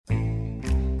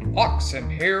Ox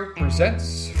and Hare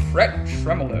presents Fret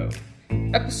Tremolo,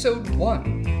 Episode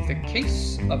 1, The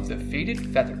Case of the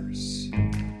Faded Feathers.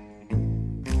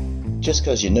 Just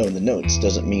because you know the notes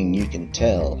doesn't mean you can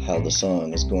tell how the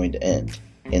song is going to end.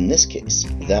 In this case,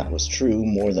 that was true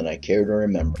more than I care to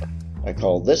remember. I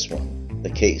call this one The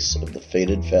Case of the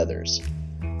Faded Feathers.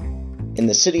 In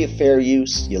the city of fair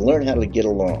use, you learn how to get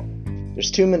along.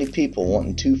 There's too many people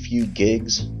wanting too few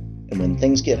gigs, and when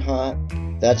things get hot,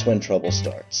 that's when trouble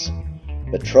starts.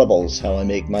 But trouble's how I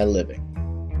make my living.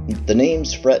 The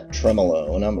name's Fret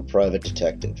Tremolo, and I'm a private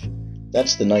detective.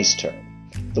 That's the nice term.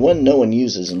 The one no one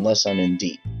uses unless I'm in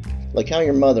deep. Like how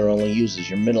your mother only uses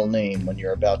your middle name when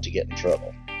you're about to get in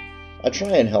trouble. I try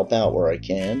and help out where I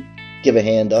can. Give a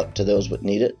hand up to those that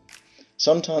need it.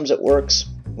 Sometimes it works.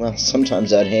 Well,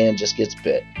 sometimes that hand just gets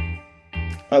bit.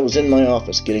 I was in my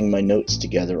office getting my notes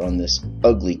together on this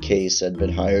ugly case I'd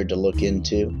been hired to look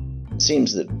into. It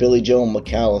seems that Billy Joe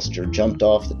McAllister jumped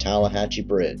off the Tallahatchie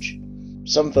Bridge.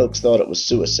 Some folks thought it was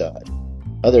suicide.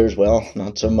 Others, well,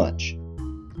 not so much.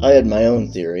 I had my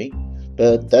own theory,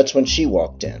 but that's when she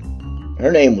walked in.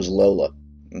 Her name was Lola,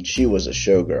 and she was a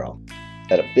showgirl.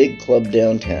 At a big club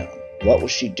downtown. What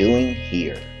was she doing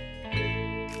here?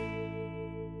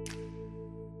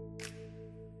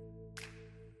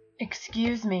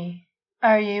 Excuse me,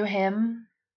 are you him?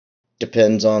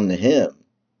 Depends on the him,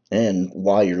 and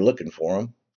why you're looking for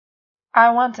him.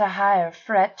 I want to hire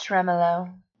Fret Tremolo.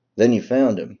 Then you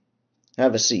found him.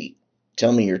 Have a seat.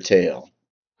 Tell me your tale.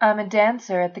 I'm a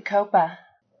dancer at the Copa.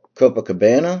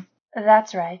 Copacabana?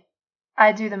 That's right.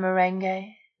 I do the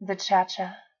merengue, the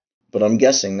cha-cha. But I'm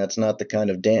guessing that's not the kind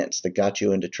of dance that got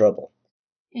you into trouble.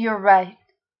 You're right.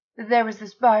 There was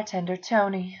this bartender,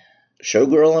 Tony.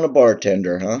 Showgirl and a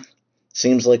bartender, huh?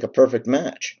 Seems like a perfect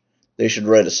match. They should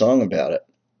write a song about it.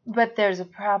 But there's a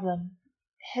problem.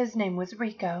 His name was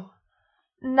Rico.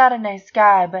 Not a nice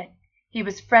guy, but he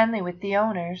was friendly with the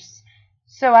owners,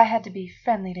 so I had to be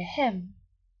friendly to him.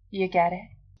 You get it?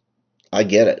 I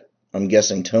get it. I'm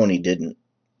guessing Tony didn't.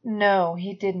 No,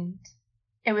 he didn't.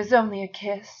 It was only a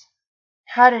kiss.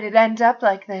 How did it end up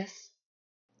like this?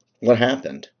 What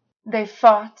happened? They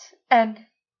fought, and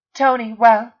Tony,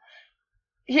 well,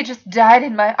 he just died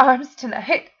in my arms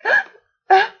tonight.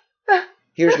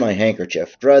 Here's my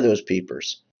handkerchief. Dry those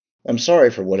peepers. I'm sorry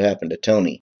for what happened to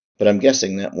Tony, but I'm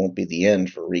guessing that won't be the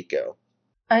end for Rico.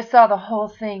 I saw the whole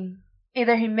thing.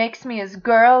 Either he makes me his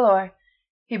girl, or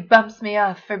he bumps me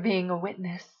off for being a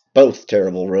witness. Both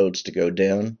terrible roads to go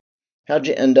down. How'd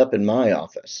you end up in my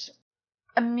office?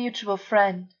 A mutual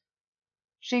friend.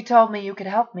 She told me you could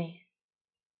help me.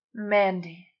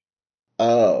 Mandy.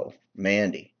 Oh,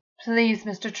 Mandy. Please,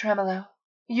 Mr. Tremolo,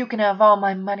 you can have all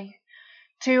my money.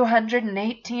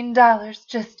 $218.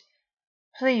 Just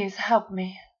please help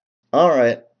me. All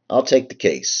right, I'll take the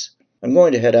case. I'm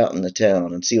going to head out in the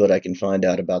town and see what I can find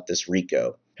out about this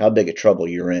Rico, how big a trouble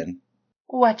you're in.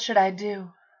 What should I do?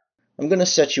 I'm going to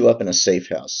set you up in a safe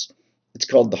house. It's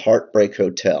called the Heartbreak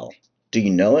Hotel. Do you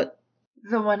know it?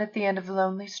 The one at the end of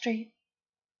Lonely Street?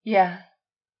 Yeah,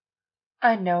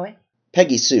 I know it.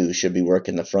 Peggy Sue should be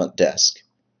working the front desk.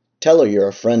 Tell her you're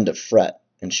a friend of Fret,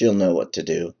 and she'll know what to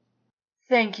do.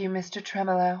 Thank you, Mr.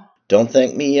 Tremolo. Don't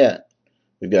thank me yet.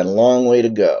 We've got a long way to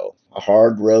go, a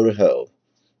hard row to hoe.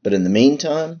 But in the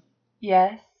meantime,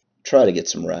 Yes? try to get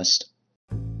some rest.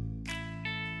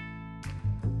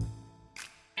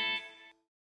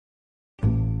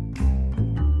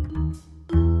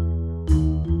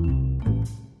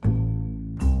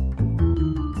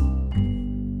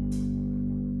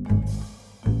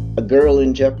 A girl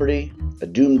in jeopardy, a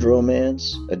doomed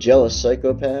romance, a jealous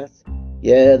psychopath.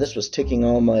 Yeah, this was ticking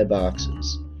all my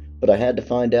boxes, but I had to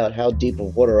find out how deep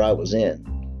of water I was in,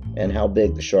 and how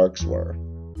big the sharks were.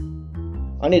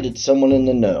 I needed someone in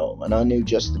the know, and I knew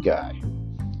just the guy.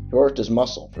 He worked as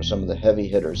muscle for some of the heavy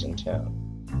hitters in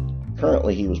town.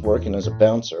 Currently, he was working as a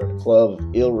bouncer at a club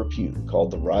of ill repute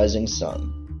called the Rising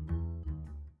Sun.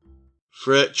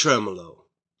 Fret Tremolo,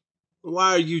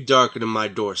 why are you darkening my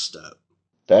doorstep?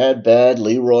 Bad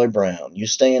Leroy Brown. You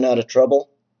staying out of trouble?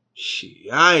 She,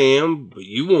 I am, but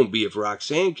you won't be if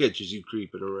Roxanne catches you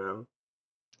creeping around.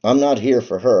 I'm not here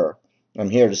for her. I'm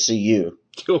here to see you.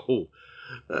 Yo,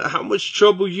 how much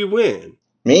trouble you in?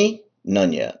 Me?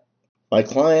 None yet. My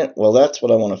client? Well, that's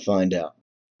what I want to find out.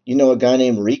 You know a guy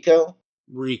named Rico?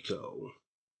 Rico.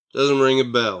 Doesn't ring a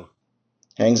bell.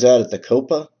 Hangs out at the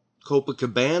Copa?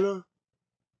 Copacabana?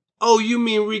 Oh, you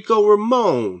mean Rico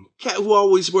Ramon, cat who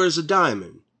always wears a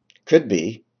diamond. Could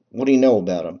be. What do you know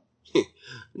about him?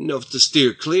 Enough to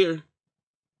steer clear.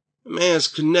 The man's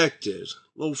connected.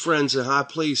 Low friends in high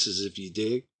places, if you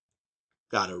dig.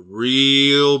 got a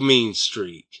real mean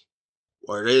streak.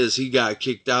 Word is, he got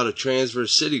kicked out of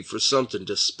Transverse City for something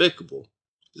despicable.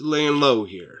 He's laying low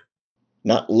here.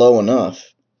 Not low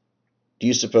enough. Do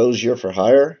you suppose you're for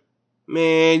hire?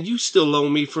 Man, you still owe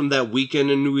me from that weekend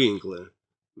in New England.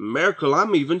 Miracle,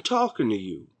 I'm even talking to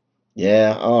you.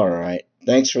 Yeah, alright.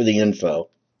 Thanks for the info.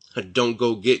 Don't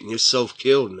go getting yourself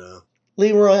killed now.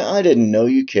 Leroy, I didn't know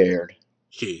you cared.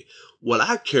 Yeah, what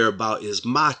I care about is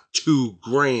my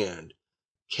 $2,000.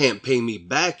 Can't pay me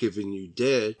back even you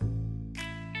dead.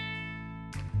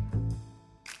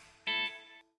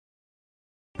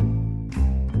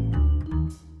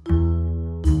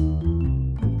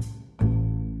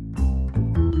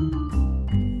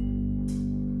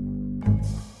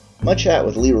 My chat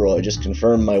with Leroy just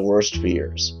confirmed my worst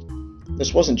fears.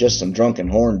 This wasn't just some drunken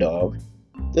horn dog.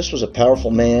 This was a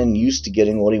powerful man used to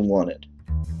getting what he wanted.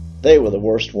 They were the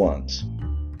worst ones.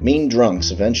 Mean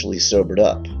drunks eventually sobered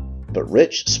up, but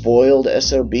rich, spoiled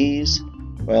SOBs,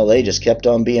 well, they just kept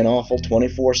on being awful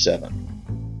 24/7.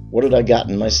 What had I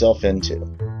gotten myself into?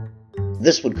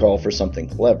 This would call for something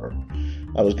clever.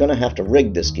 I was going to have to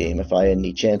rig this game if I had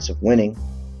any chance of winning.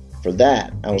 For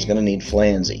that, I was going to need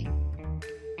Flanzy.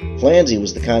 Flanzy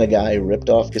was the kind of guy who ripped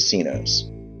off casinos.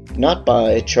 Not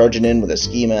by charging in with a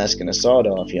ski mask and a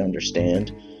sawed-off, you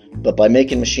understand, but by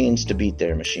making machines to beat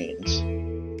their machines.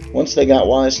 Once they got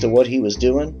wise to what he was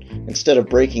doing, instead of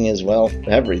breaking his, well,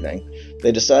 everything,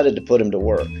 they decided to put him to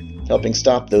work, helping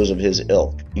stop those of his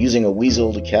ilk, using a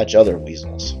weasel to catch other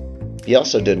weasels. He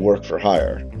also did work for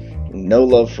hire. No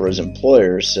love for his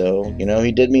employers, so,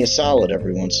 he did me a solid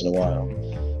every once in a while.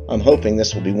 I'm hoping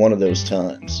this will be one of those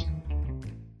times.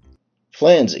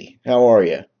 Flanzy, how are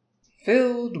you?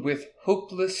 Filled with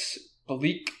hopeless,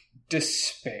 bleak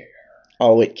despair.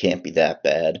 Oh, it can't be that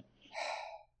bad.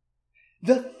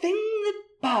 The thing that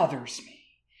bothers me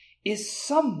is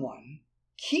someone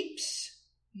keeps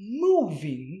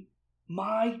moving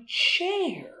my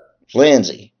chair.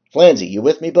 Flanzy, you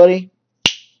with me, buddy?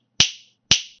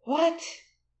 What?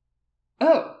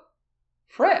 Oh,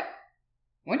 Fred,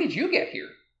 when did you get here?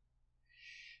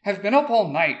 I've been up all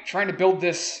night trying to build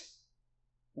this...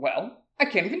 Well, I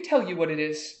can't even tell you what it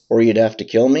is. Or you'd have to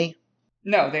kill me?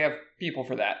 No, they have people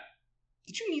for that.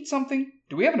 Did you need something?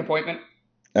 Do we have an appointment?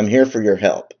 I'm here for your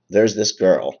help. There's this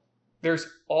girl. There's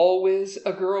always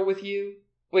a girl with you?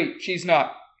 Wait, she's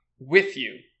not with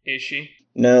you, is she?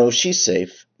 No, she's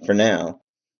safe, for now.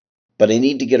 But I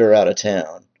need to get her out of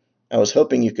town. I was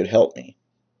hoping you could help me.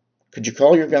 Could you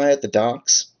call your guy at the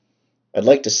docks? I'd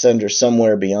like to send her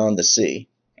somewhere beyond the sea.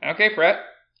 Okay, Fred.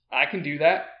 I can do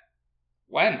that.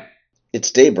 When?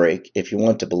 It's daybreak, if you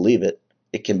want to believe it.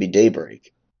 It can be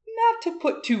daybreak. Not to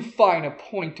put too fine a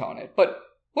point on it, but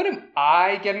what am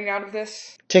I getting out of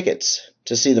this? Tickets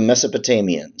to see the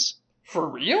Mesopotamians. For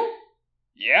real?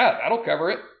 Yeah, that'll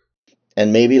cover it.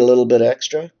 And maybe a little bit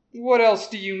extra? What else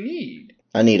do you need?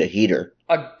 I need a heater.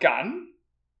 A gun?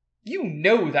 You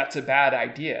know that's a bad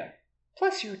idea.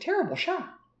 Plus, you're a terrible shot.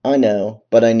 I know,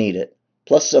 but I need it.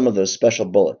 Plus some of those special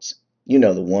bullets. You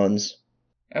know the ones.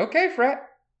 Okay, Fred.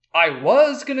 I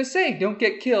was gonna say don't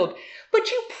get killed, but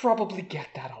you probably get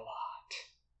that a lot.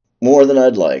 More than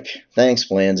I'd like. Thanks,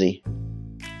 Flanzy.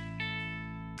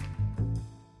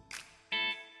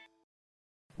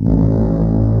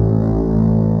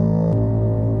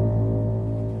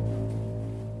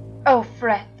 Oh,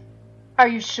 Fred, are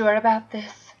you sure about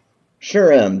this?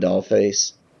 Sure am,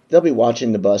 Dollface. They'll be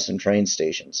watching the bus and train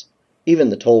stations, even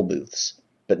the toll booths,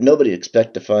 but nobody'd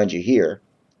expect to find you here.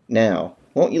 Now,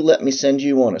 won't you let me send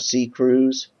you on a sea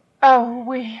cruise?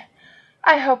 Oh,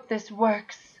 I hope this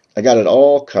works. I got it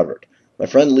all covered. My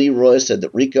friend Leroy said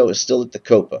that Rico is still at the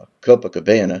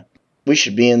Copacabana. We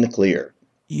should be in the clear.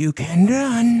 You can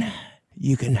run,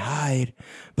 you can hide,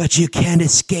 but you can't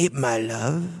escape, my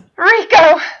love.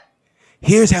 Rico!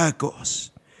 Here's how it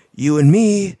goes. You and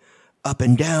me, up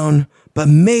and down, but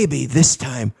maybe this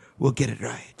time we'll get it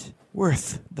right.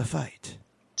 Worth the fight.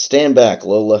 Stand back,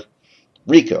 Lola.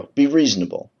 Rico, be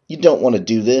reasonable. You don't want to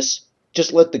do this.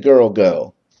 Just let the girl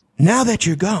go. Now that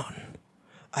you're gone,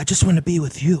 I just want to be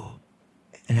with you,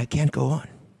 and I can't go on.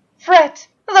 Fred,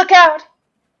 look out!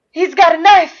 He's got a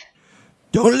knife!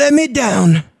 Don't let me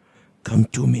down. Come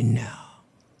to me now.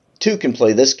 Two can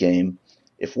play this game.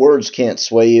 If words can't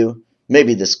sway you,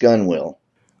 maybe this gun will.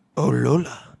 Oh,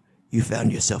 Lola, you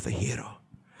found yourself a hero.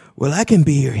 Well, I can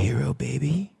be your hero,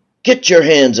 baby. Get your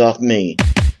hands off me!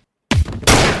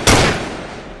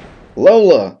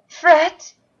 Lola! Fred?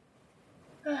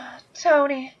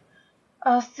 Tony,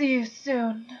 I'll see you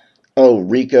soon. Oh,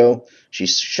 Rico,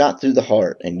 she's shot through the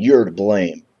heart, and you're to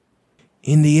blame.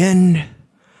 In the end,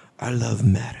 our love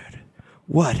mattered.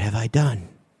 What have I done?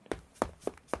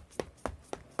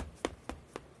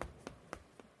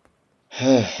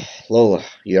 Lola,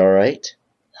 you alright?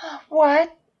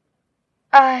 What?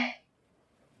 I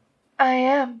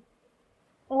am.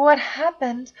 What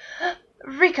happened?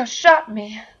 Rico shot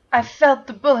me. I felt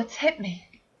the bullets hit me.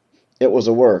 It was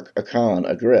a work, a con,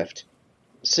 a grift.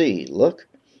 See, look.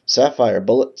 Sapphire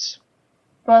bullets.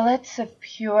 Bullets of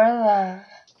pure love.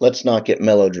 Let's not get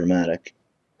melodramatic.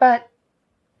 But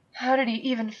how did he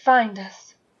even find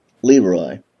us?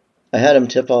 Leroy, I had him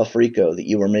tip off Rico that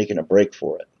you were making a break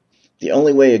for it. The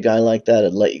only way a guy like that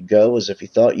would let you go is if he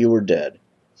thought you were dead.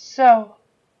 So,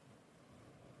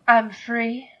 I'm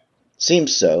free?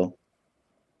 Seems so.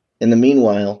 In the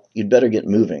meanwhile, you'd better get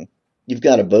moving. You've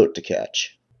got a boat to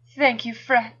catch. Thank you,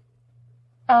 Fred.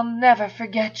 I'll never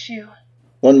forget you.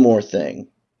 One more thing.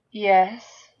 Yes?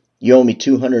 You owe me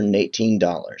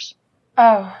 $218.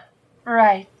 Oh,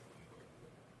 right.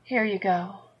 Here you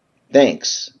go.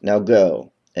 Thanks. Now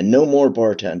go. And no more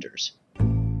bartenders.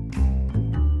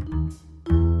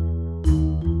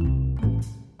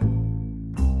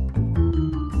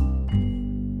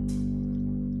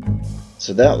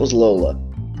 So that was Lola.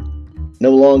 No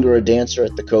longer a dancer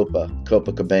at the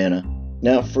Copacabana,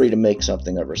 now free to make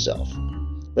something of herself.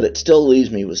 But it still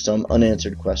leaves me with some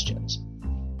unanswered questions,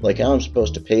 like how I'm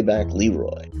supposed to pay back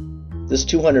Leroy. This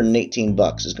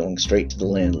 $218 is going straight to the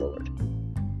landlord.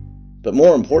 But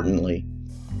more importantly,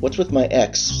 what's with my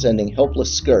ex sending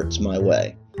helpless skirts my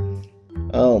way?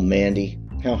 Oh, Mandy,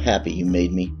 how happy you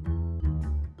made me.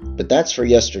 But that's for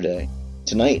yesterday.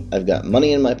 Tonight, I've got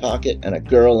money in my pocket and a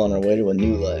girl on her way to a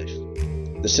new life.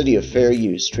 The city of fair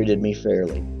use treated me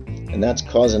fairly, and that's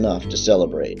cause enough to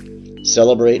celebrate.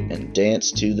 Celebrate and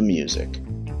dance to the music.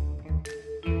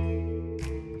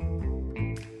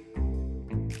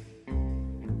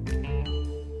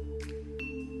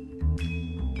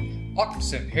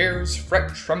 Oxen Hair's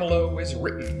Fret Tremolo is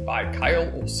written by Kyle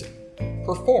Olson.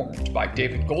 Performed by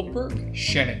David Goldberg,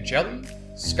 Shannon Jelly,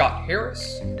 Scott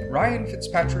Harris, Ryan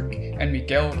Fitzpatrick, and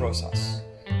Miguel Rosas.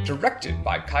 Directed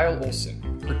by Kyle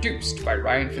Olson. Produced by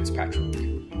Ryan Fitzpatrick.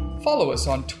 Follow us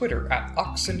on Twitter at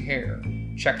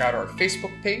OxenHair. Check out our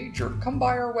Facebook page or come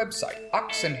by our website,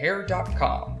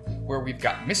 oxenhair.com, where we've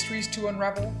got mysteries to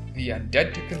unravel, the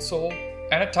undead to console,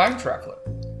 and a time traveler.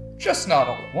 Just not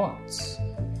all at once.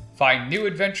 Find new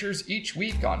adventures each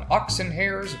week on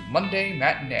Oxenhair's Monday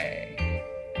Matinee.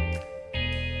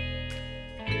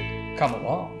 Come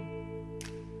along.